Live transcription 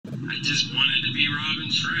I just wanted to be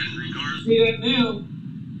Robin's friend, regardless. See that now?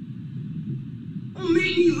 Oh,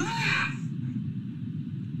 made me laugh!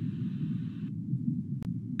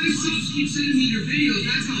 These chicks keep sending me your videos.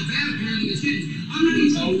 That's how bad apparently it's getting. I'm not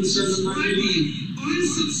even subscribing.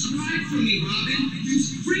 Unsubscribe from me, Robin. You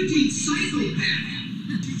freaking psychopath.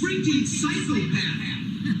 Freaking psychopath.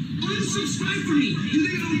 Unsubscribe from me. You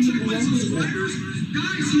think I don't check my subscribers?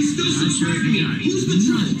 Guys, he's still subscribing me. Who's the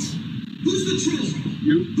troll? Who's the troll?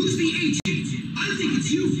 You. Who's the agent? I think it's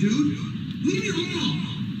you, dude. Leave me alone.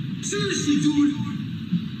 Seriously, dude.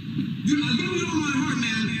 Dude, I love it on my heart,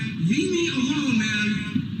 man. Leave me alone, man.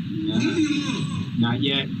 Leave me alone. Not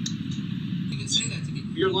yet. You can say that to me.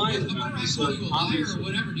 You're lying. Whether I call you a liar or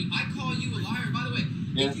whatever, dude. I call you a liar. By the way,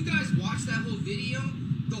 if you guys watched that whole video,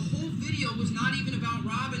 the whole video was not even about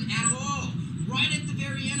Robin at all. Right at the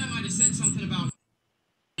very end, I might have said something about.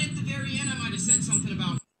 At the very end, I might have said something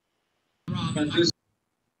about Robin.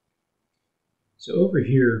 So over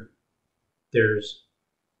here, there's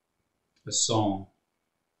a song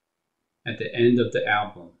at the end of the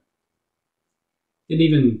album. Didn't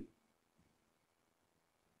even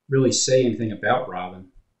really say anything about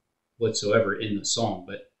Robin whatsoever in the song,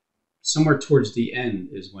 but somewhere towards the end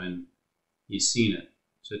is when you've seen it.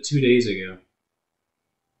 So 2 days ago.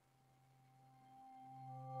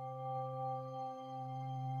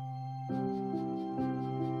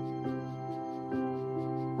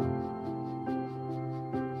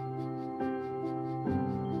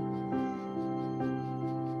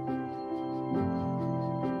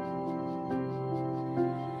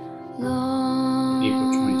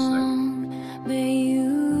 April 22nd. May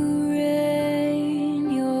you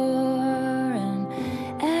reign, you're an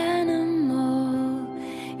animal,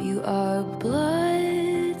 you are bloodthirsty,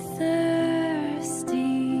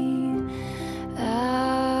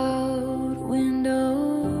 out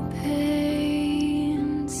window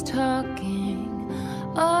panes, talking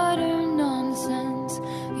utter nonsense,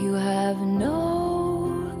 you have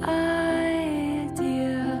no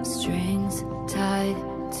idea, strings tied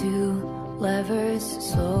to levers,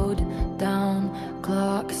 slowed down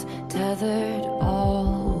clocks, tethered,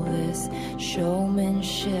 all this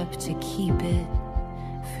showmanship to keep it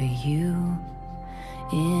for you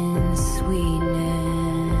in sweetness.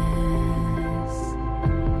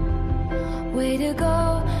 Way to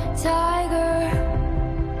go, tiger.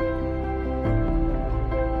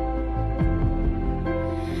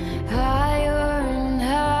 Higher and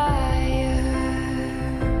higher.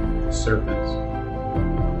 Serpents.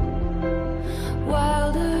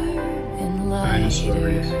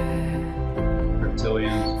 Dinosaurs,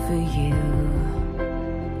 reptilians. For you.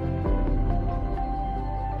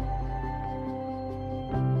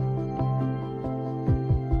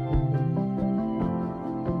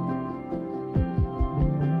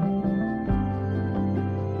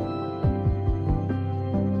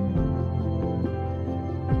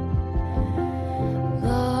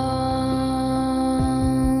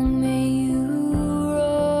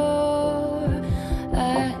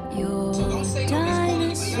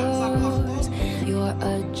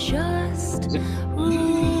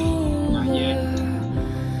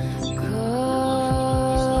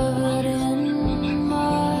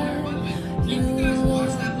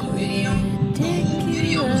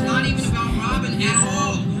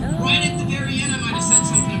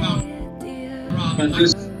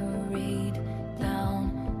 Read down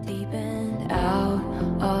deep and out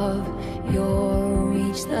of your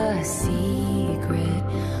reach, the secret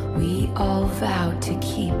we all vowed to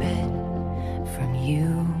keep it from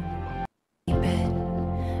you. Keep it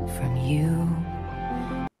from you.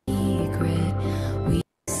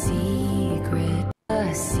 Secret,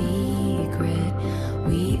 the secret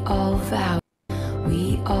we all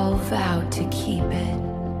vowed to keep it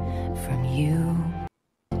from you.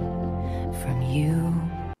 From you,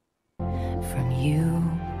 from you,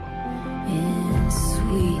 in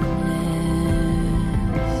sweetness.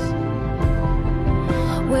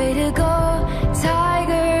 Way to go,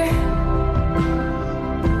 tiger.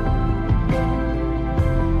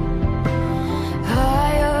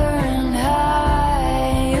 Higher and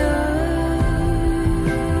higher,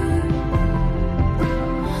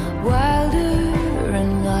 wilder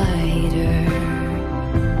and lighter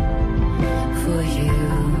for you.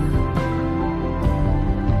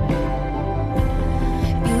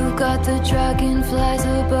 Got the dragonflies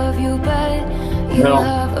above your bed. You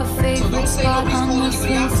have a favorite spot on the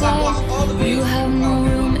sunset. You have no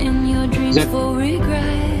room in your dreams for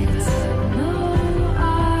regrets. No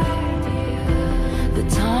idea. The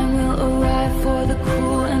time will arrive for the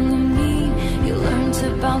cruel and the mean. You learn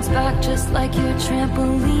to bounce back just like your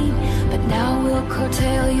trampoline, but now we'll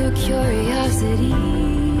curtail your curiosity.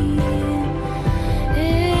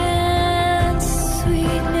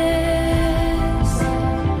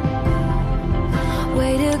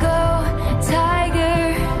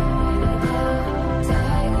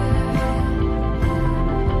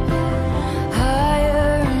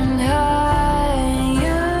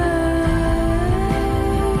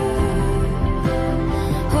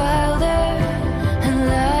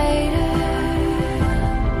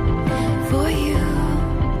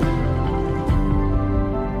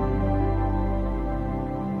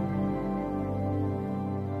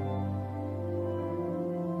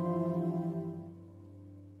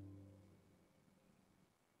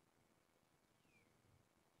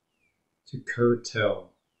 to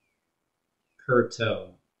curtail.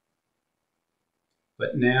 Curtail.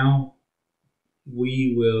 But now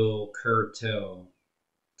we will curtail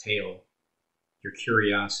your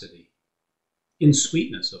curiosity. In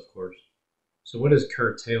sweetness, of course. So what does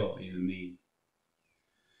curtail even mean?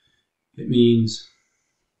 It means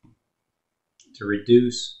to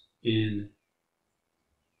reduce in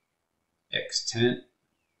extent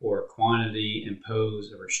or quantity,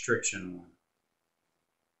 impose a restriction on.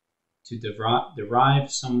 To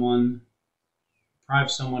deprive someone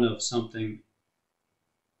of something.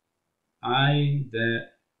 I that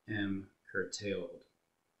am curtailed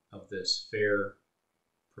of this fair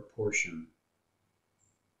proportion.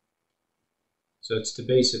 So it's to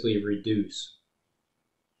basically reduce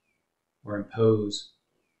or impose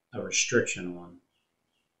a restriction on.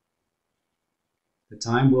 The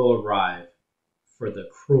time will arrive for the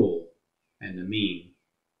cruel and the mean.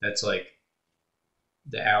 That's like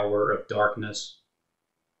the hour of darkness.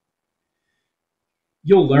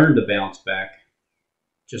 You'll learn to bounce back,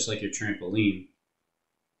 just like your trampoline.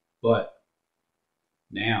 But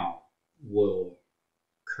now will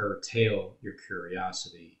curtail your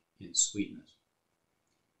curiosity in sweetness.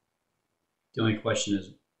 The only question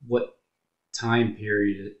is, what time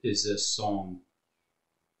period is this song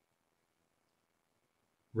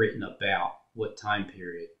written about? What time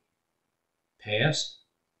period? Past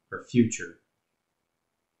or future?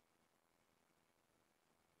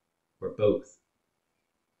 Or both?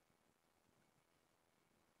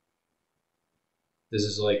 This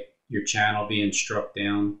is like your channel being struck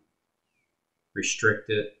down,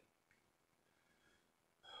 restricted.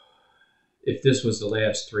 If this was the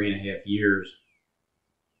last 3.5 years,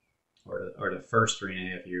 or the first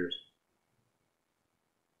 3.5 years,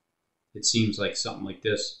 it seems like something like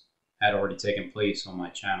this had already taken place on my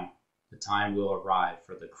channel. The time will arrive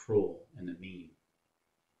for the cruel and the mean.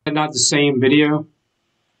 Not the same video.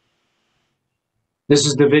 This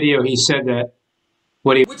is the video he said that.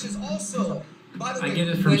 Which is also, by the way, I get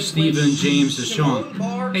it from Stephen James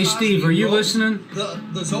Sean. Hey Steve, are you listening?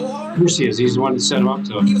 The Zohar? Of course he is. He's the one that set him up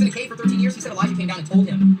to it. He was in a cave for 13 years. He said Elijah came down and told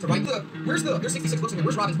him to write there's 66 books in there.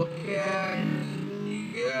 Where's Robin's book?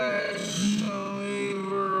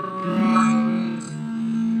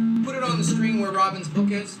 Put it on the screen where Robin's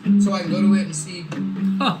book is, so I can go to it and see.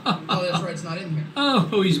 Oh, that's right, it's not in here.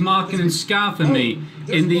 Oh, he's mocking and scoffing me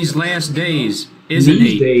in these last days, isn't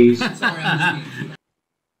he?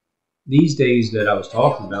 These days that I was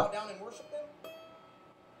talking about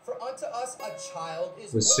For unto us a child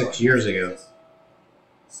is was born. 6 years ago.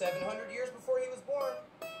 700 years before he was born.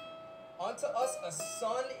 Unto us a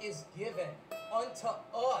son is given. Unto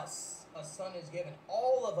us a son is given.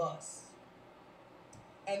 All of us.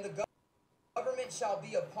 And the government shall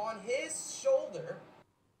be upon his shoulder.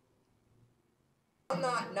 I'm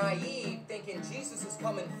not naive thinking Jesus is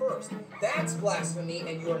coming first. That's blasphemy,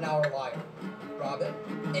 and you are now a liar, Robin.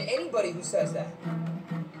 And anybody who says that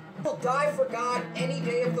will die for God any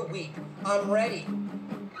day of the week. I'm ready.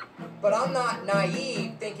 But I'm not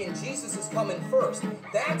naive thinking Jesus is coming first.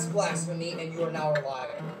 That's blasphemy, and you are now a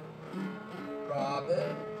liar,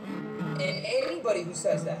 Robin. And anybody who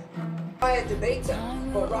says that. I debate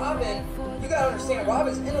them. But Robin, you gotta understand,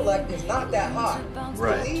 Robin's intellect is not that high.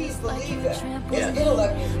 Right. Please believe that. His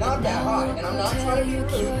intellect is not that high. And I'm not trying to be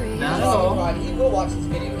rude. Not at all. He will watch this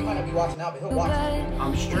video. He might not be watching now, but he'll watch it.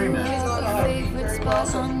 I'm streaming. He does not know how to read very well,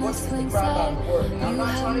 so he butchers the crap out of the word. And I'm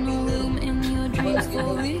not trying to be rude.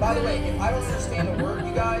 But, by the way, if I don't understand a word,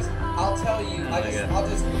 you guys, I'll tell you.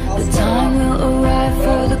 The time will arrive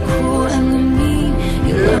for the cruel and the mean.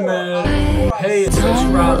 Yeah, man. Hey, it's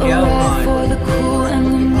Rock Alpine. For the cruel and the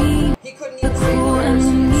mean. He couldn't even say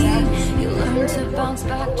Pharisees. You learn to bounce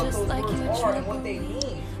back just like you are and what they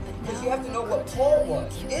mean. Because you have to know what Paul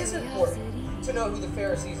was. It is important to know who the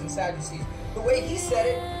Pharisees and Sadducees. The way he said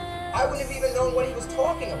it, I wouldn't have even known what he was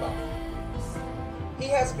talking about. He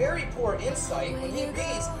has very poor insight when he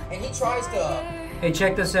reads and he tries to... Hey,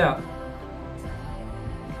 check this out.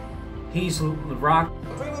 He's rock.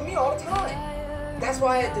 Agree with me all the time. That's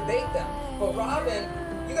why I debate them. But Robin,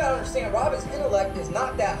 you gotta understand, Robin's intellect is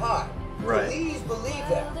not that high. Right. Please believe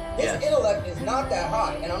that. His intellect is not that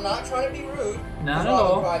high. And I'm not trying to be rude. Not at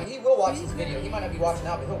all. He will watch this video. He might not be watching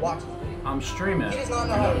now, but he'll watch this video. I'm streaming. He does not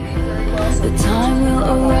know how to read very well. So the time will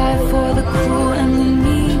arrive for the cruel and the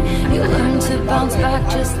mean. You learn to bounce back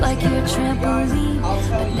just like your trampoline. I'll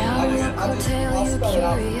tell you, Now I'll spell it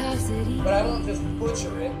out. curiosity. But I won't just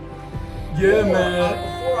butcher it. Yeah,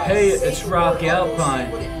 man. Hey, it's Rock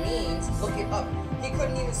Alpine. What it means, look it up. He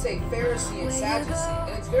couldn't even say Pharisee and Sadducee.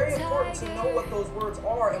 And it's very important to know what those words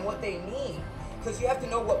are and what they mean. Because you have to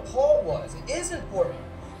know what Paul was. It is important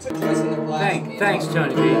took choice in their blasphemy. Thanks,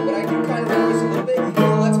 Tony B. But I do kind of realize a little bit. It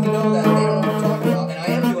lets me know that they don't know what I'm talking about, and I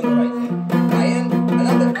am doing the right thing. I am, and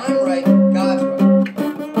not that I'm right, God's right.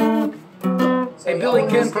 So Hey,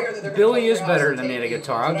 Billy is better than me at a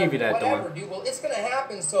guitar. I'll give you that, Dawn. Well, it's gonna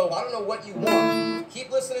happen, so I don't know what you want. Keep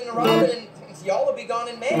listening to Robin, and y'all will be gone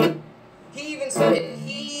in May. He even said it.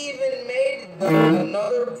 He even made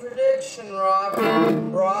another prediction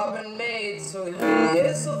Robin made, so he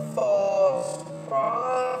is a false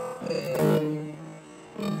prophet.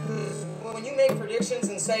 When you make predictions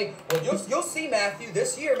and say, well, you'll see, Matthew,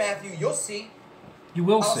 this year, Matthew, you'll see. You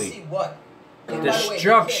will I'll see. see what? And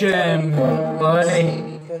Destruction,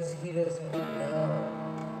 buddy. Because he doesn't know.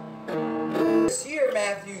 This year,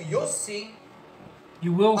 Matthew, you'll see.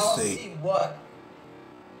 You will I'll see. see what?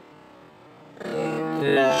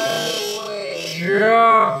 Destruction,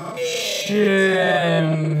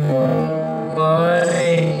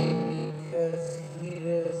 buddy. Because he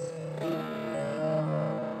doesn't know.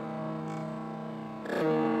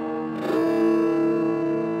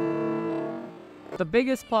 The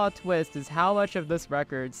biggest plot twist is how much of this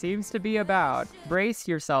record seems to be about, brace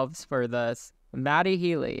yourselves for this, Matty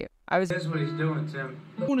DAILY. That's what he's doing, Tim.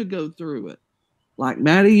 I'm going to go through it. Like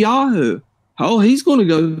Matty Yahoo. Oh, he's going to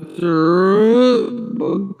go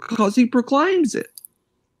through because he proclaims it.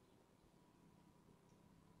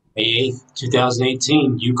 May 8th,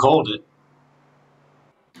 2018. You called it.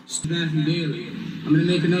 Matthew DAILY. I'm going to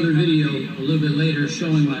make another video a little bit later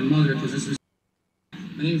showing my mother because this is...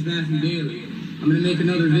 My name is Matthew DAILY. I'm going to make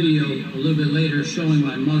another video a little bit later showing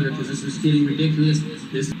my mother because this is getting ridiculous.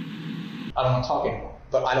 I don't want to talk anymore,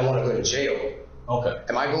 but I don't want to go to jail. Okay.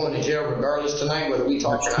 Am I going to jail regardless tonight, whether we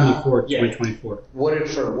talk or not? 2024.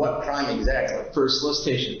 For what crime exactly? For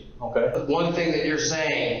solicitation. Okay. One thing that you're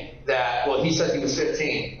saying that, well, he said he was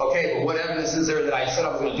 15. Okay, but what evidence is there that I said I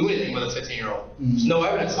was going to do anything with a 15-year-old? There's no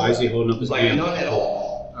evidence. Why is he holding up his hand? None at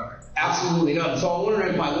all. All right. Absolutely none. So I'm wondering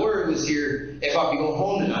if my lawyer was here, if I'd be going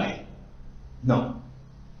home tonight. No.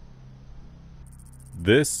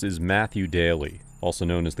 This is Matthew DAILY, also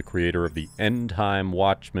known as the creator of the End Time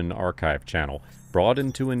Watchman archive channel, brought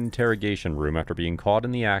into an interrogation room after being caught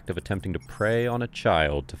in the act of attempting to prey on a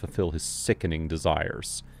child to fulfill his sickening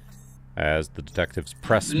desires. As the detectives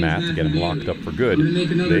press Matt to get him locked up for good, they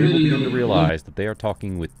will begin to realize that they are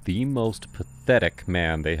talking with the most pathetic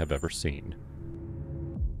man they have ever seen.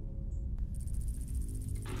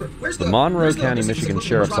 The Monroe County, Michigan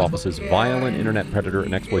Sheriff's Office's Violent Internet Predator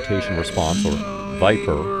and Exploitation Response, or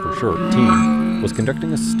VIPER for short, team, was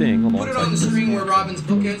conducting a sting alongside... Put it on the screen where Robin's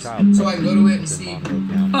book is, so I can go to it and see.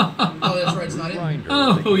 Oh, that's right, it's not it.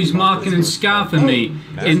 Oh, he's mocking and scoffing me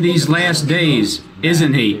in these last days,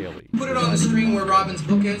 isn't he? Put it on the screen where Robin's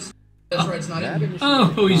book is. That's right, it's not it.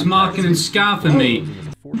 Oh, he's mocking and scoffing me.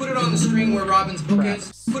 Put it on the screen where Robin's book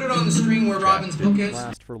is. Put it on the screen where Robin's book is.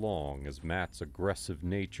 Last for long, as Matt's aggressive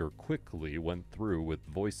nature quickly went through with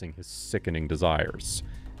voicing his sickening desires.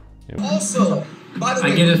 Also, by the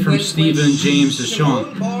way, I get it from Stephen James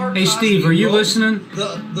DeShawn. Hey, Steve, are you listening?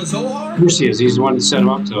 The Zohar? Of course he is. He's the one that set him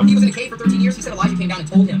up to it. He was in a cave for 13 years. He said Elijah came down and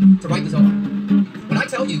told him to write the Zohar. When I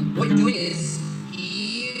tell you what you're doing is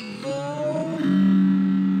evil,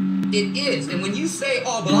 it is. And when you say,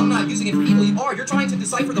 oh, but I'm not using it for evil, you are. You're trying to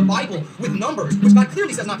decipher the Bible with numbers, which God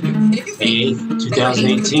clearly says not to do. And if you think May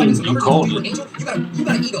 2018, you called it. You got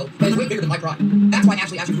an ego that is way bigger than my pride. That's why I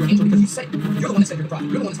actually asked you if you're an angel, because you said you're the one that said you're the prophet.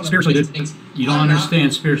 You're the one that's Spiritually, dude. You don't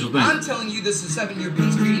understand spiritual things. I'm telling you this is 7-year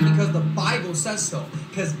peace treaty because the Bible says so.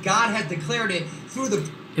 Because God has declared it through the...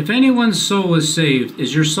 If anyone's soul is saved,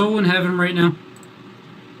 is your soul in heaven right now?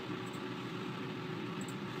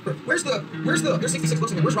 There's 66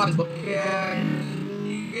 books in there. Where's Robin's book?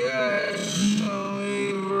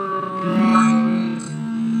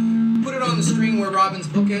 Put it on the screen where Robin's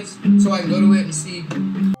book is, so I can go to it and see.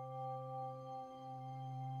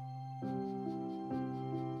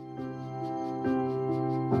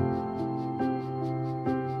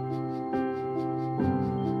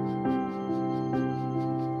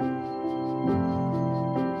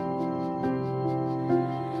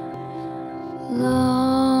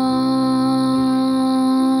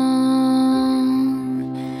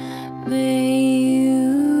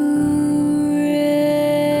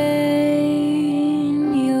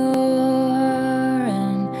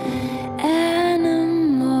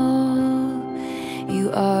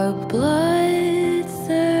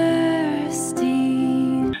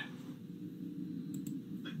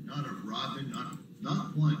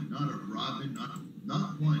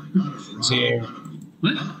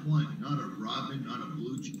 What? Not one, not a robin, not a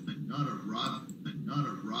blue jay, not a robin, not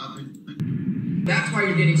a robin. That's why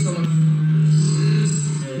you're getting so much.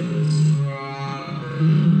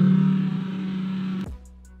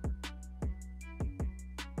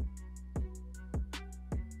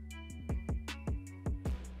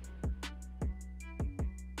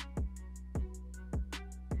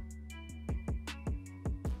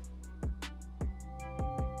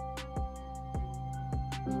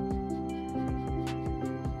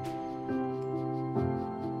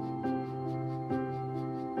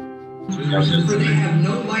 For they have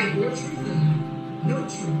no light or truth in them. No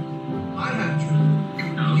truth. I have truth.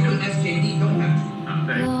 You and SJD don't have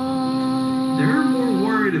truth. They're more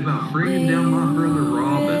worried about bringing down my brother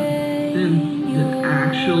Robin than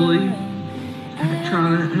actually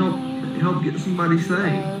trying to help get somebody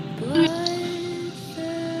saved.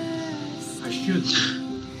 I should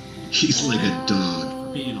He's like a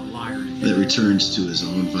dog being a liar. that returns to his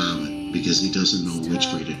own vomit because he doesn't know which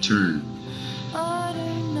way to turn.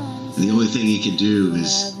 And the only thing he can do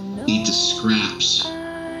is eat the scraps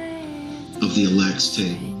of the elect's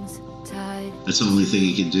table. That's the only thing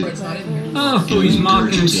he can do. Oh, he's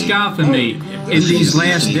mocking and scoffing me in these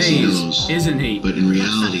last days, isn't he? But in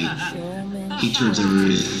reality, he turns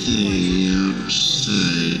everything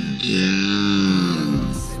upside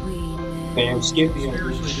down. Damn, Skippy.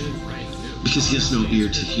 Because he has no ear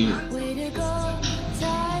to hear.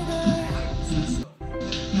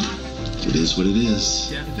 It is what it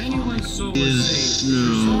is. If anyone so Is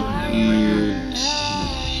no ear to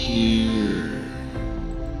hear.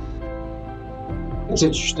 It's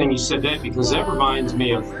interesting you said that because that reminds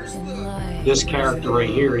me of this character right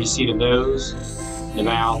here. You see the nose, the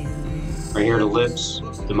mouth, right here the lips,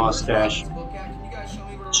 the mustache,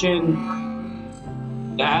 chin,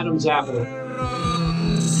 the Adam's apple.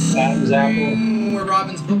 Adam's apple. Where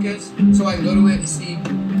Robin's book is, so I can go to it and see.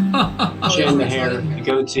 Chin, the hair, the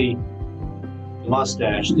goatee, the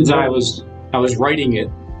mustache. I was writing it.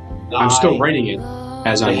 I'm still writing it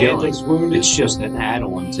as I go. It's just an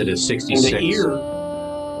add-on to the 66. And the ear,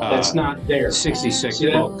 that's not there. 66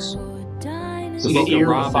 books. The book of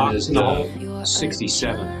Robin is the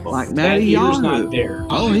 67 book. Like Matty ear's Yahoo. not there.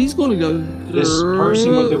 Oh, he's going to go. This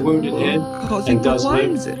person with the wounded head and does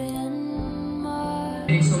live. it.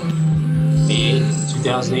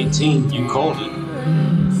 2018, you called it.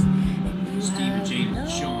 Stephen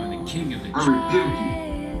James Sean, the king of the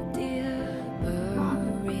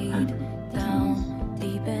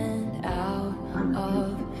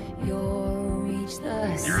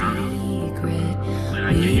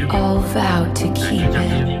We all vowed to keep it.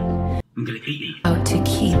 I'm gonna eat you. Vowed to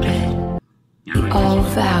keep it. We all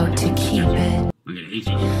vowed to keep it. I'm gonna eat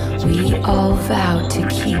you. We all vowed to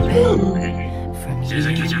keep it. From As soon as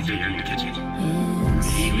I catch up to you, I'm gonna catch you.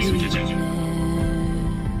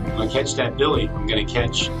 I'm gonna catch that Billy. I'm gonna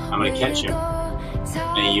catch him.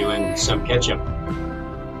 And you and some ketchup.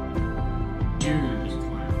 Jews,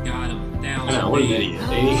 God of a I know, what an idiot.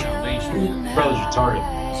 Brother's retarded.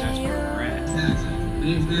 My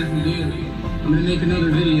name's Matthew Daily. I'm gonna make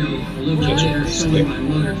another video a little bit later showing my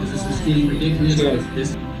mother because this is getting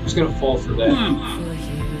ridiculous. Who's gonna fall for that? Mom,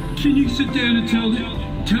 can you sit down and tell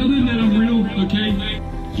them that I'm real, okay?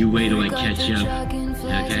 You wait till I catch up,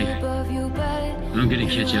 okay? I'm gonna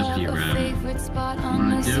catch up to you, Robin. What I'm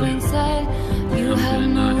gonna do? I'm gonna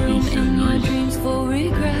not be so nice.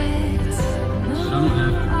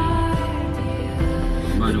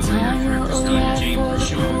 By the way, I heard this guy James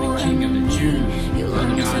Sean, the king of the Jews, the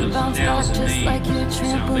God of a thousand names,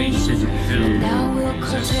 salvation and hell. My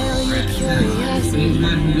name's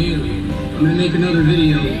Matthew Daily. I'm gonna make another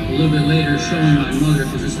video a little bit later showing my mother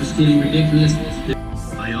because this is getting ridiculous.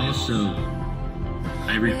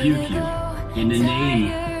 I rebuke you in the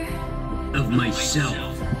name of myself.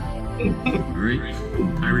 Alright?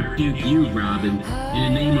 I rebuke you, Robin, in the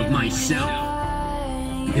name of myself.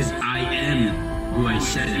 Because I am who I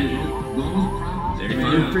said I am. If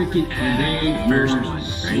I'm freaking Adam, first one,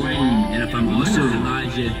 right? And if I'm also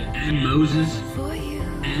Elijah and Moses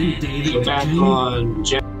and David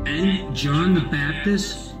and John the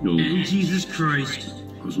Baptist and Jesus Christ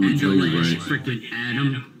and the last freaking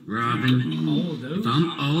Adam, Robin, if I'm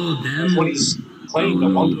all of them, that's what he's playing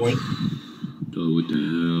at one point. What the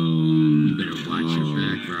hell? You better watch your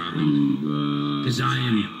back, Robin. Because I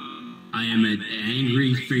am an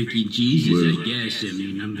angry, freaky Jesus, I guess. I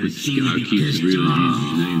mean, I'm the king of the pissed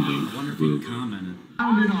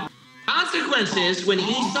off. Consequences, when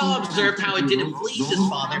Esau observed how it didn't please his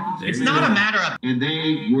father, it's not a matter of... And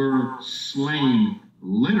they were slain,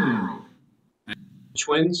 literally.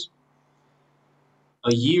 Twins,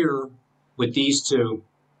 a year with these two,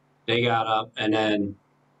 they got up and then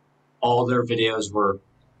all their videos were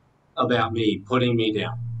about me, putting me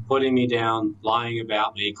down, lying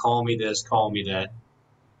about me, call me this, call me that.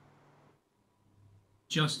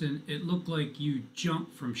 Justin, it looked like you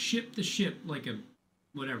jumped from ship to ship like a,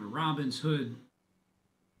 whatever, Robin's Hood,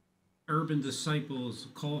 Urban Disciples,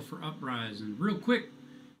 Call for Uprising. Real quick,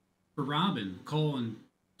 for Robin, calling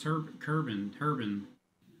Herban.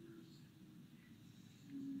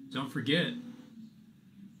 Don't forget,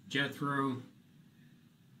 Jethro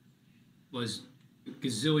was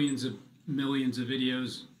gazillions of millions of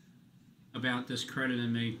videos. about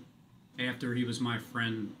discrediting me after he was my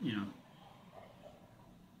friend, you know.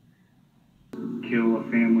 Kill a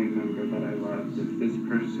family member that I loved. If this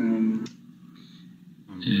person...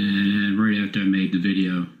 And right after I made the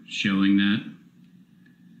video showing that,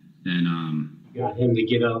 then got him to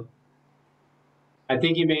get up. I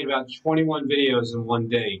think he made about 21 videos in one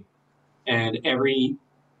day, and every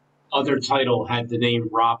other title had the name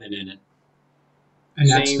Robin in it. And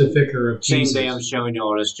that's the Vicar of Jesus. Same day I'm showing you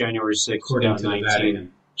all this, January 6th, according to the 2019.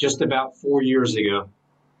 Vatican. Just about 4 years ago,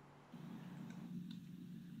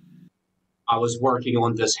 I was working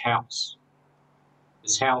on this house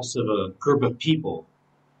of a group of people.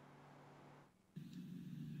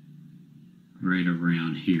 Right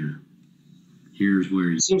around here. Here's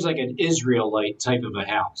where it seems like an Israelite type of a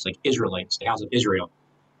house, like Israelites, the house of Israel.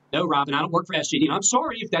 No, Robin, I don't work for SGD, and I'm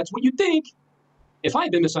sorry if that's what you think. If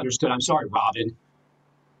I've been misunderstood, I'm sorry, Robin.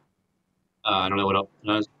 I don't know what else.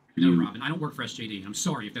 No, Robin, I don't work for SJD. I'm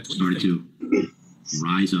sorry if that's what you think. Started to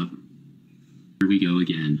rise up. Here we go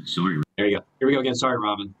again. Sorry. There you go. Here we go again. Sorry,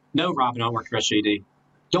 Robin. No, Robin, I don't work for SJD.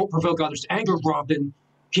 Don't provoke others to anger, Robin.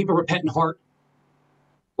 Keep a repentant heart.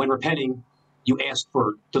 When repenting, you ask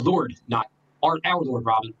for the Lord, not our Lord,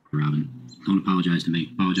 Robin. Robin, don't apologize to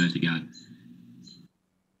me. Apologize to God.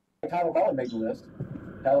 Tyler Mullen made the list.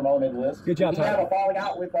 Tyler Mullen made the list. Good job, Did he Tyler. have a falling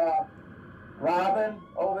out with Robin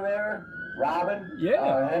over there? Robin?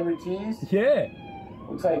 Yeah. Henry Tees? Yeah.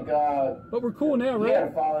 Looks like... but we're cool now, he right? had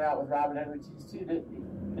a falling out with Robin Henry Tees, too, didn't he?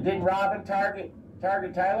 And didn't Robin target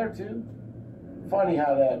Tyler, too? Funny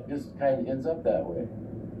how that just kind of ends up that way.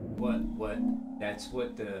 That's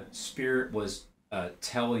what the Spirit was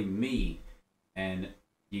telling me. And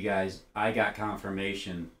you guys, I got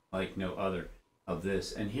confirmation like no other of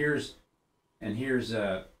this. And here's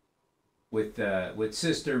with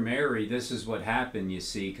Sister Mary, this is what happened, you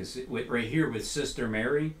see, because right here with Sister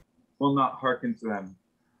Mary, will not hearken to them.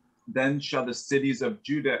 Then shall the cities of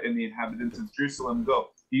Judah and the inhabitants of Jerusalem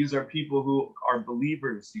go. These are people who are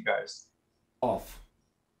believers, you guys.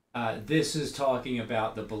 This is talking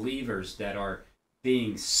about the believers that are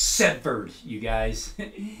being severed, you guys.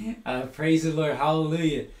 Praise the Lord,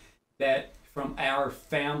 hallelujah. That from our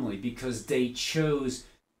family, because they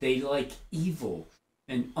like evil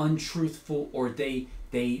and untruthful, or they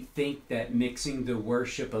think that mixing the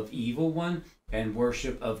worship of evil one and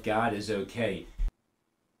worship of God is okay.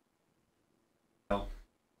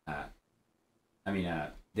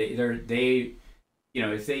 They you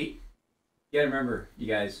know, if they, you gotta remember, you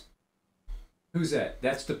guys, who's that?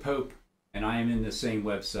 That's the Pope, and I am in the same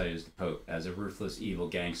website as the Pope, as a ruthless, evil,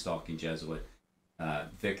 gang-stalking Jesuit,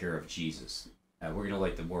 Vicar of Jesus. We're gonna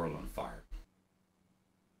light the world on fire.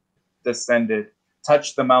 Descended,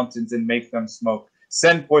 touch the mountains and make them smoke.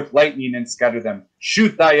 Send forth lightning and scatter them.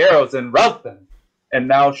 Shoot thy arrows and rout them, and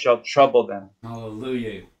thou shalt trouble them.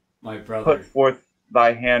 Hallelujah, my brother. Put forth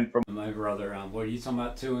thy hand from my brother. What are you talking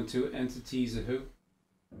about? Two and two entities of who?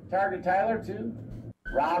 Target Tyler too.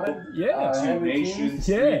 Robin. Yeah. Two nations,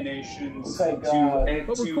 three nations, like, two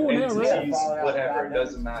entities, whatever, it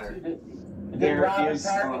doesn't matter. There is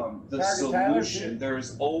the solution.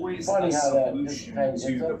 There's always a solution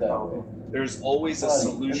to the problem. There's always a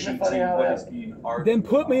solution to what is being argued. Then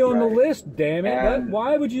put me on the list, damn it.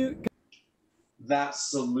 Why would you? That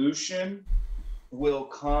solution will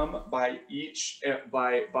come by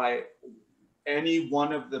any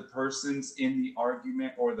one of the persons in the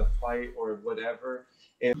argument or the fight or whatever.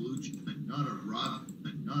 Not a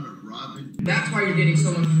Robin. That's why you're getting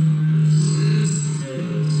so much.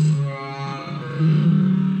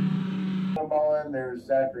 Mullen, there's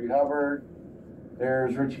Zachary Hubbard,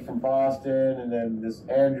 there's Richie from Boston, and then this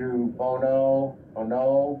Andrew Bono, huh?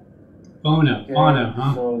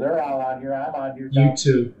 So they're all on here. I'm on here. You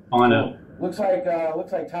too, Bono. So, looks like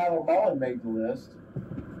Tyler Mullen made the list.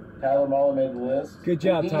 Tyler Mullen made the list. Good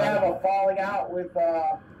job, Tyler. Did he have Tyler. a falling out with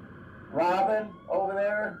Robin over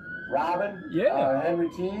there? Robin? Yeah. Henry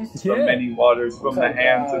Tees? From many waters, from the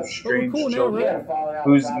hands of strange children,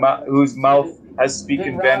 whose mouth has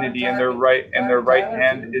speaking vanity, and their right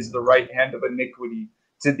hand is the right hand of iniquity.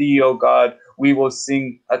 To thee, O God, we will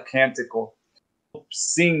sing a canticle.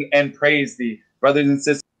 Sing and praise thee, brothers and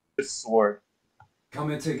sisters, Lord. Come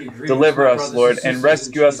into agreement, deliver us, Lord, and sisters,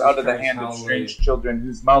 rescue us out of the Christ, hand of hallelujah. strange children,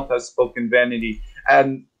 whose mouth has spoken vanity,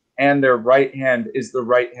 and their right hand is the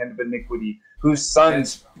right hand of iniquity, whose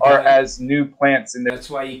sons are as new plants in their... That's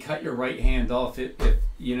why you cut your right hand off. If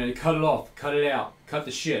you know, cut it off, cut it out, cut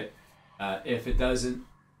the shit. If it doesn't,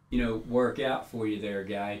 work out for you there,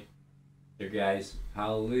 guys.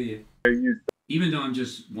 Hallelujah. Even though I'm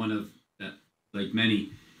just one of, like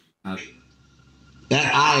many,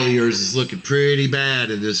 That eye of yours is looking pretty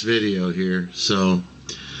bad in this video here, so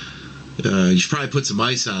you should probably put some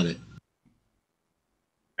ice on it.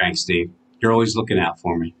 Thanks, Steve. You're always looking out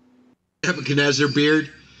for me. Nebuchadnezzar beard?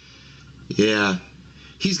 Yeah.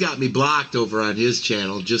 He's got me blocked over on his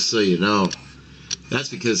channel, just so you know. That's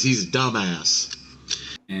because he's a dumbass.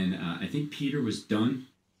 And I think Peter was done.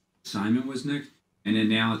 Simon was next. And then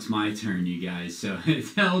now it's my turn, you guys. So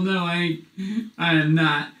hell no, I am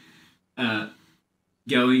not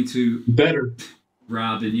going to better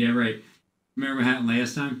Robin. Yeah, right. Remember what happened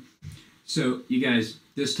last time? So you guys,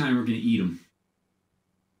 this time we're gonna eat them.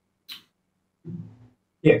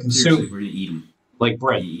 Yeah, seriously, we're gonna eat them like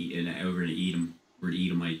bread. And we're gonna eat them. We're gonna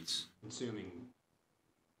eat Edomites. Consuming.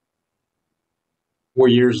 4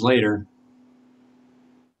 years later,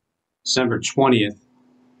 December 20th,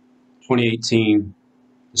 2018,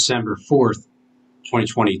 December 4th,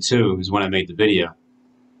 2022 is when I made the video.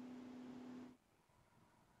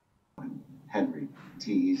 Henry,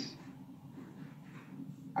 tease.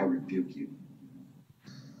 I rebuke you.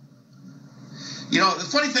 You know, the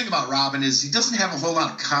funny thing about Robin is he doesn't have a whole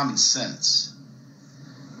lot of common sense.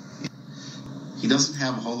 He doesn't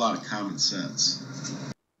have a whole lot of common sense.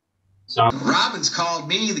 So Robin's called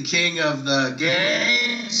me the king of the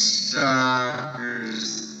gangsters,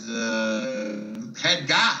 the head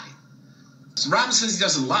guy. So Robin says he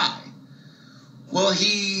doesn't lie. Well,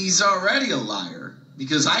 he's already a liar,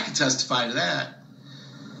 because I can testify to that.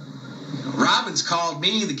 Robin's called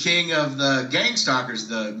me the king of the gang stalkers,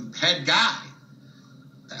 the head guy.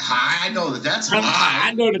 I know that that's a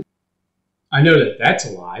lie. I know that that's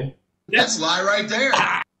a lie. That's a lie right there.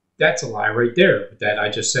 That's a lie right there. That I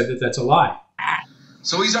just said that that's a lie.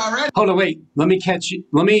 So he's already. Hold on, wait. Let me catch you.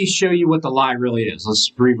 Let me show you what the lie really is.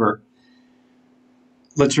 Let's revert.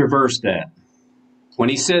 Let's reverse that. When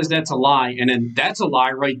he says that's a lie, and then that's a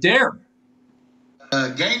lie right there.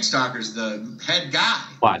 Gang stalkers, the head guy.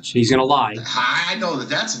 Watch, he's gonna lie. I know that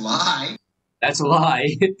that's a lie. That's a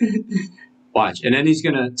lie. Watch, and then he's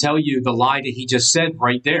gonna tell you the lie that he just said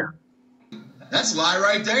right there. That's a lie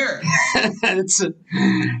right there.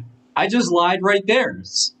 I just lied right there.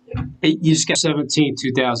 You just got 17,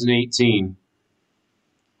 2018.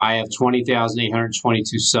 I have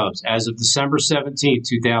 20,822 subs. As of December 17,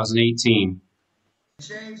 2018.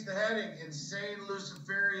 Change the heading, Insane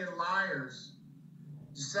Luciferian Liars.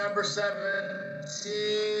 December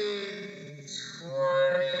 17,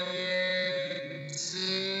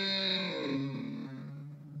 2018.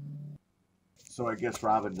 So I guess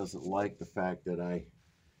Robin doesn't like the fact that I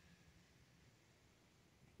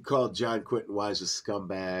called John Quentin Wise a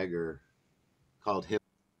scumbag or called him.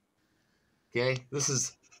 Okay, this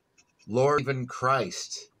is Lord even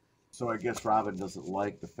Christ. So I guess Robin doesn't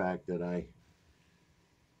like the fact that I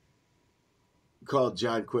called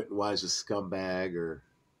John Quentin Wise a scumbag or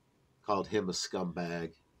called him a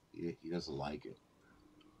scumbag. He doesn't like it.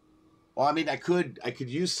 Well, I mean, I could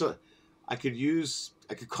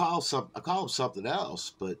call him something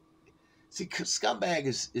else, but see, scumbag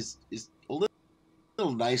is a little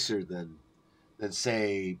nicer than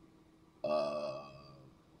say,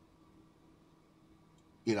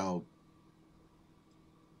 you know,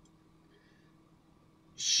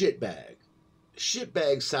 shitbag.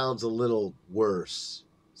 Shitbag sounds a little worse.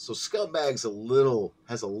 So scumbag's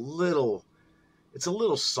it's a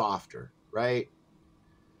little softer, right?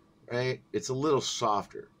 Right? It's a little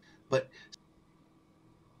softer. But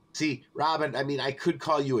see, Robin, I mean, I could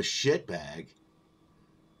call you a shitbag,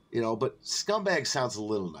 you know, but scumbag sounds a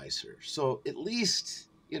little nicer. So at least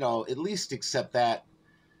accept that,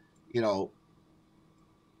 you know,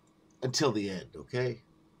 until the end, okay?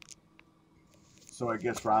 So I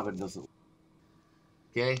guess Robin doesn't.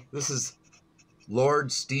 Okay, this is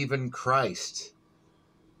Lord Stephen Christ.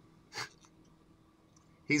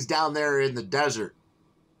 He's down there in the desert.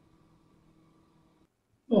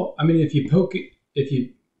 Well, I mean, if you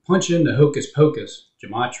punch into hocus pocus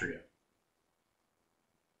gematria,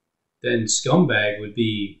 then scumbag would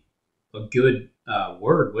be a good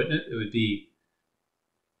word, wouldn't it? It would be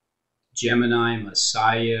Gemini,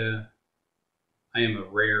 Messiah, I am a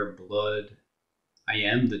rare blood, I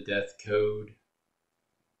am the death code,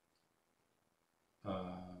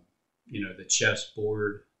 you know, the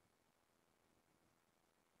chessboard,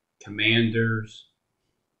 commanders,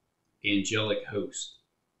 angelic host.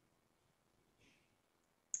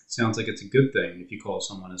 Sounds like it's a good thing if you call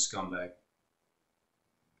someone a scumbag.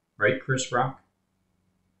 Right, Chris Rock?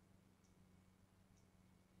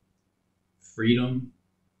 Freedom.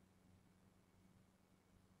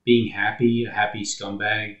 Being happy, a happy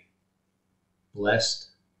scumbag. Blessed.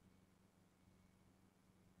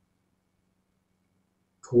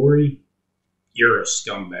 Corey, You're a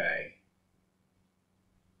scumbag.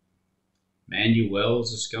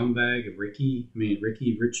 Manuel's a scumbag. Ricky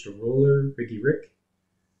Rich the Ruler. Ricky Rick.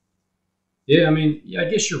 Yeah, I mean, yeah, I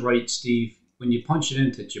guess you're right, Steve. When you punch it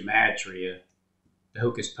into gematria, the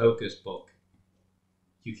Hocus Pocus book,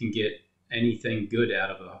 you can get anything good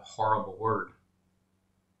out of a horrible word.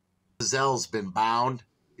 Gazelle's been bound.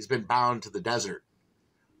 He's been bound to the desert.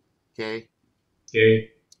 Okay?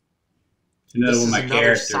 Okay. Another This one of is my another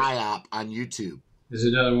characters. psyop on YouTube. This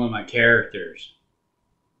is another one of my characters.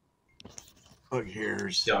 Look,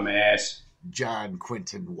 here's dumbass John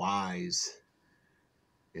Quentin Wise.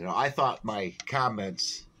 You know, I thought my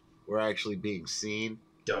comments were actually being seen.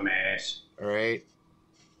 Dumbass. All right?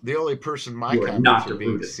 The only person my You are comments not are the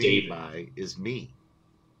being root of seen David. by is me.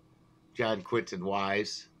 John Quentin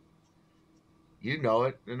Wise. You know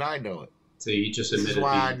it, and I know it. So you just This is admitted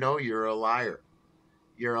why I being- know you're a liar.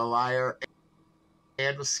 You're a liar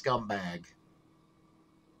and a scumbag.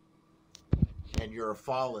 And you're a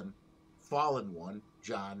fallen one,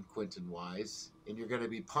 John Quentin Wise. And you're going to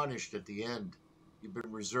be punished at the end. You've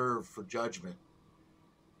been reserved for judgment.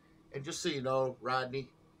 And just so you know, Rodney,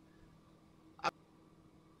 I've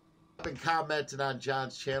been commenting on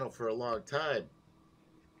John's channel for a long time.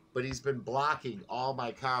 But he's been blocking all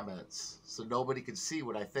my comments, so nobody can see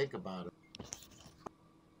what I think about him.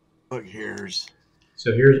 Look, here's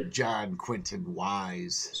John Quentin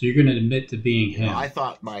Wise. So you're going to admit to being him. You know, I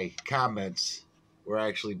thought my comments were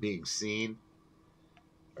actually being seen.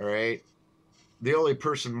 All right? The only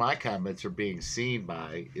person my comments are being seen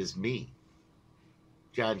by is me.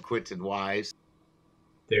 John Quentin Wise.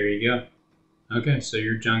 There you go. Okay, so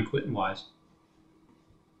you're John Quentin Wise.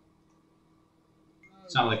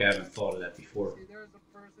 It's not like I haven't thought of that before.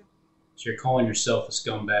 So you're calling yourself a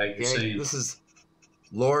scumbag. You're Okay, saying this is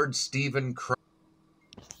Lord Stephen Christ.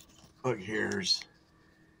 Look, here's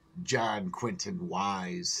John Quentin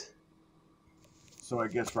Wise. So I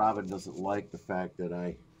guess Robin doesn't like the fact that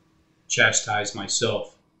I chastise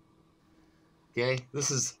myself. Okay,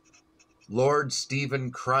 this is Lord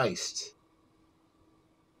Stephen Christ.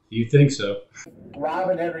 You think so?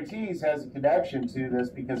 Robin Henry Tees has a connection to this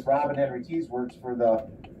because Robin Henry Tees works for the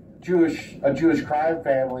Jewish crime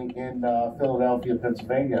family in Philadelphia,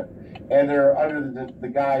 Pennsylvania, and they're under the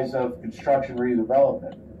guise of construction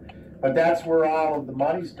redevelopment. But that's where all of the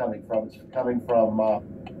money's coming from. It's coming from.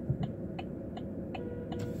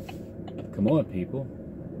 Come on, people.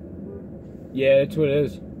 Yeah, that's what it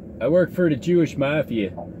is. I work for the Jewish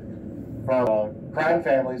mafia. From crime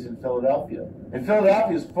families in Philadelphia. And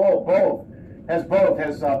Philadelphia is has both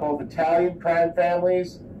Italian crime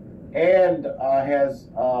families and has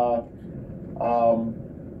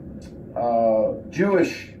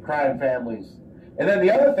Jewish crime families. And then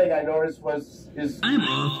the other thing I noticed is I'm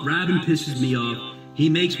off. Robin pisses me off. He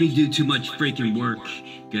makes me do too much freaking work.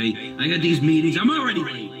 Okay, I got these meetings. I'm already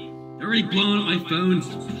late. Already blowing up my phone.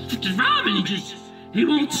 Robin, he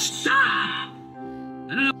won't stop. I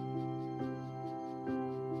don't know.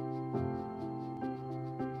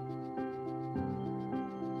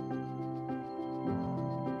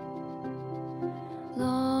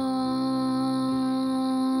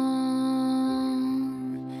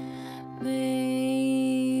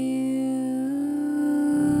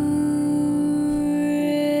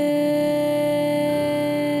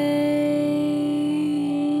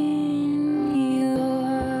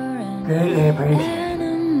 Great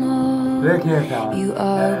vibration. Look here, fellas.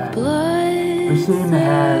 We seem to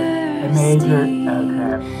have a major... Oh,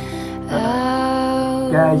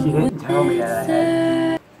 crap. Guys, you didn't tell me that I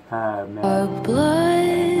had... Oh,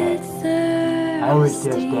 man. I was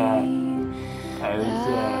just, you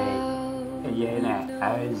know,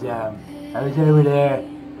 I was over there.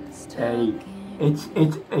 It's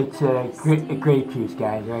a grape juice,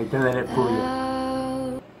 guys, right? Don't let it fool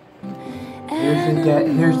you.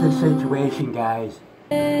 Here's the situation, guys,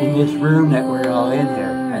 in this room that we're all in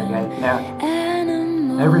here. Okay? Now,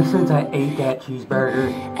 ever since I ate that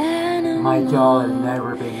cheeseburger, my jaw has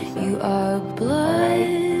never been the same.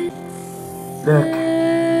 Alright? Look,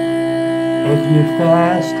 if you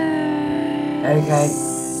fast, okay?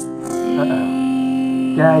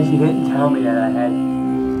 Uh-oh. Guys, you didn't tell me that I had...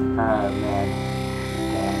 Oh, man.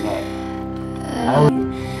 Dang it. I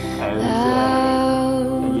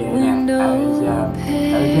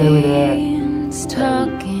was over there. It's a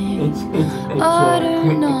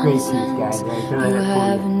great piece, guys. Right? Don't let it fool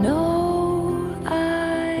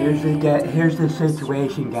you. Here's the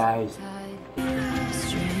situation, guys.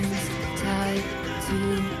 Strings tied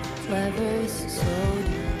to levers, slowed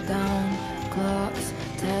down clocks,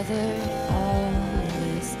 tethered. All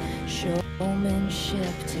this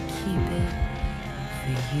showmanship to keep it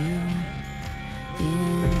for you.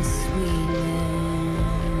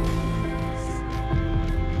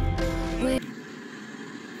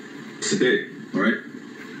 Today, alright?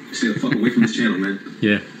 Stay the fuck away from this channel, man.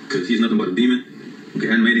 Yeah. Because he's nothing but a demon, okay,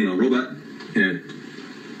 animating a robot, and...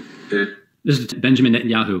 This is Benjamin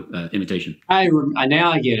Netanyahu imitation.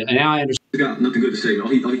 Now I get it. Now I understand. He's got nothing good to say, man.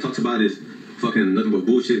 All he talks about is fucking nothing but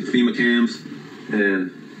bullshit, FEMA cams,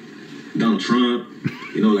 and Donald Trump.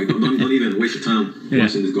 You know, like, don't even waste your time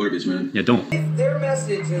watching this garbage, man. Yeah, don't. If their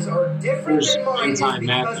messages are different than mine, it's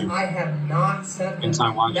because I have not sent them.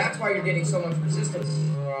 That's why you're getting so much resistance.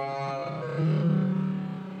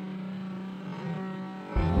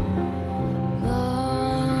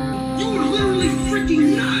 You are literally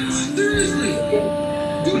freaking nuts! Seriously!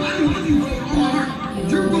 Dude, I love you with all my heart.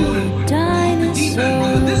 You're going deep end,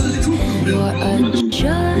 brother. This is cuckoo, Bill.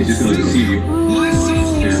 He's just gonna deceive you. My son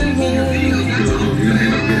keeps sending me your videos. That's all. You're gonna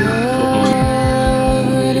end up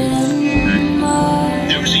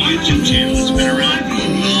There was a YouTube channel that's been around for a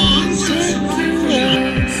long time.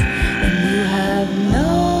 You have no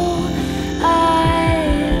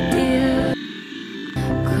idea.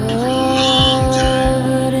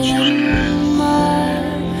 Covered in mud,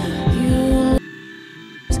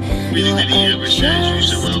 Meaning that he ever says you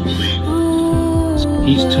so well believe.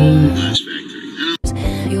 He's told.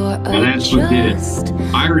 And that's what did it.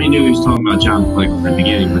 I already knew he was talking about John Fleck from the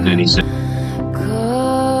beginning, but then he said,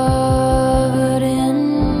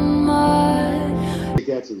 Take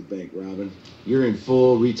that to the bank, Robin. You're in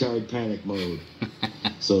full retard panic mode.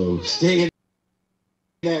 So stay in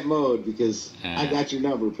that mode because I got your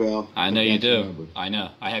number, pal. I know you do. I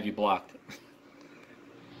know. I have you blocked.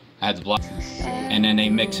 I had to block. And then they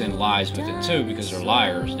mix in lies with it too because they're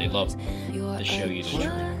liars. They love to show you the truth.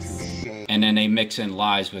 And then they mix in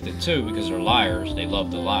lies with it too because they're liars. They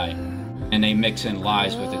love to lie. And they mix in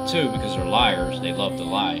lies with it too because they're liars. They love to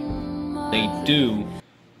lie. They do.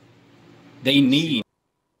 They need.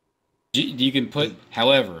 You can put,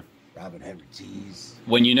 however,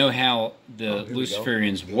 when you know how the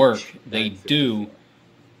Luciferians work, they do.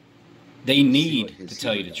 They need to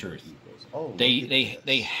tell you the truth.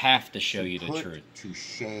 They have to show you the truth.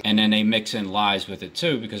 And then they mix in lies with it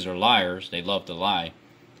too because they're liars. They love to lie.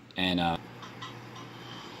 And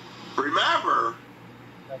Remember,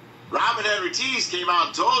 Robin Henry Tees came out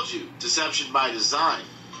and told you deception by design.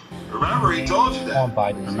 Remember, he told you that.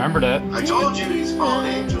 Remember that. I told you he's a fallen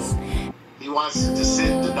angel. He wants to sit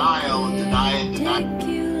in denial and deny and deny.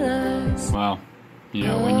 Well, you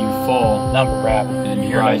know, when you fall, and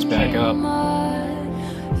you rise back up,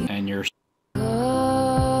 and you're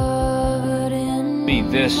be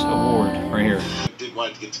this award right here. Didn't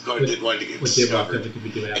want to get to court. Didn't want to get discovered.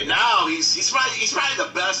 And now he's probably the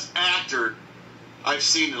best actor I've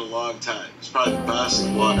seen in a long time. He's probably the best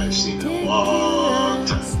one I've seen in a long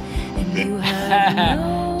time.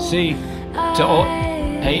 See, to all,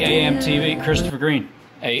 hey AMTV, Christopher Green.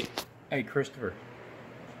 Hey Christopher.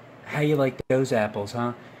 How you like those apples,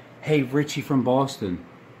 huh? Hey Richie from Boston.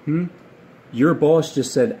 Your boss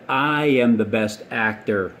just said I am the best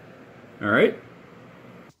actor. All right.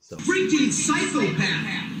 Freaking psychopath!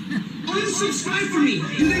 Unsubscribe from me! You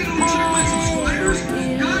think I don't check my subscribers?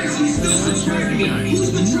 Guys, he's still subscribing to me!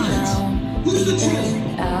 Who's the troll? Who's the troll?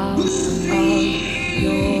 Who's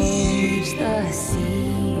Yours the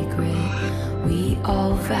secret. We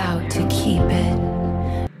all vowed to keep it.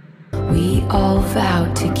 We all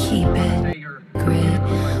vowed to keep it.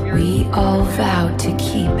 We all vowed to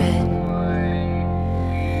keep it.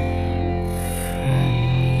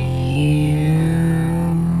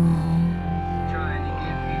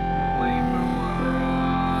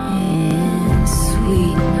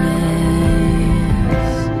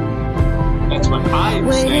 That's what I'm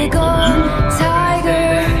saying. You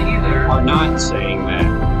are not saying that.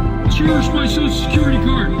 Here's my social security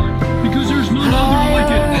card because there's none other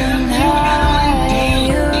like it.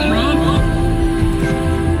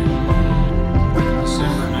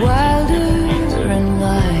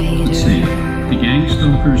 Let's see. The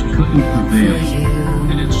gangstalkers couldn't prevail,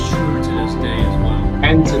 and it's true to this day as well.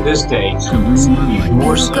 And to this day,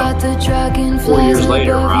 more so. 4 years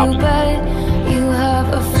later, Robin. You have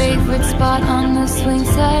a favorite spot on the swing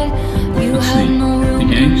set. You have no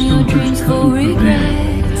room in your dreams for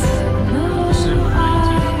regrets.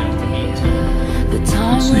 The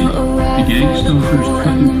time will arrive for the cruel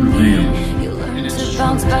and the mean. You learn to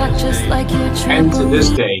bounce back just like your trampoline. And to this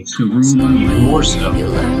day, even more so. You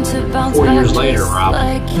learn to bounce 4 back years later, just Robin.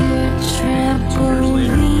 like your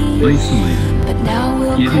trampoline. But now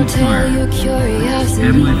we'll curtail your curiosity.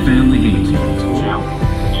 Have my family hate you.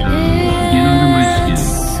 Get under my skin.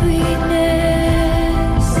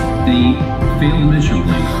 They fail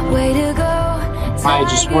miserably. Way to go, I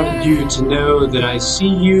just wanted you to know that I see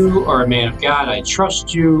you are a man of God. I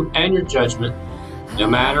trust you and your judgment, no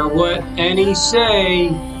matter what any say,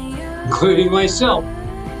 including myself.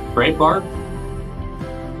 Right, Barb?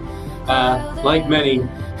 Like many,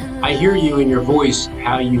 I hear you in your voice,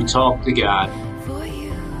 how you talk to God.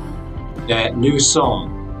 That new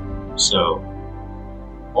song. So,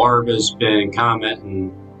 Barb has been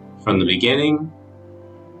commenting from the beginning,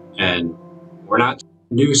 and we're not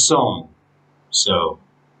new song. So,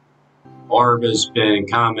 Barb has been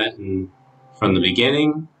commenting from the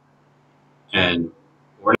beginning, and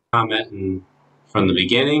we're not commenting from the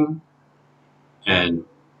beginning, and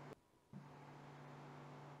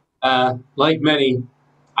like many,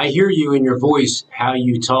 I hear you in your voice, how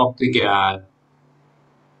you talk to God.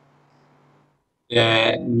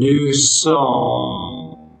 That new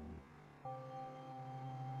song.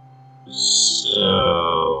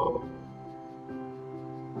 So,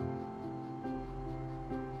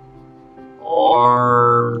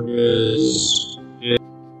 Barb is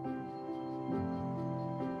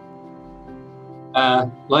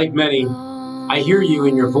like many, I hear you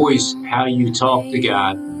in your voice, how you talk to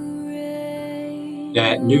God.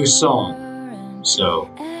 That new song. So,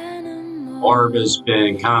 Barb has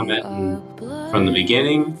been commenting from the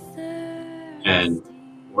beginning, and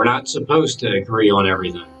we're not supposed to agree on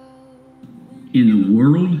everything. In the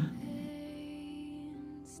world?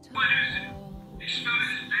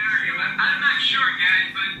 I'm not sure,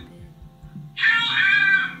 guys, but kill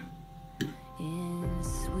him!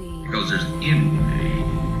 Because there's envy.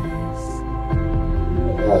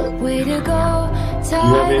 Way to go. You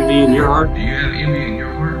have envy in your heart? Do you have envy in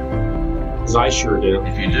your heart? Because I sure do.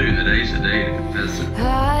 If you do, today's the day to confess it.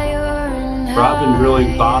 Robin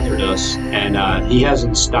really bothered us, and he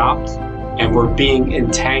hasn't stopped, and we're being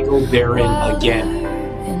entangled therein again.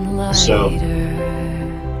 So,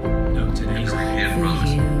 Today's the day,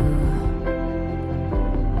 brother.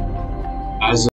 as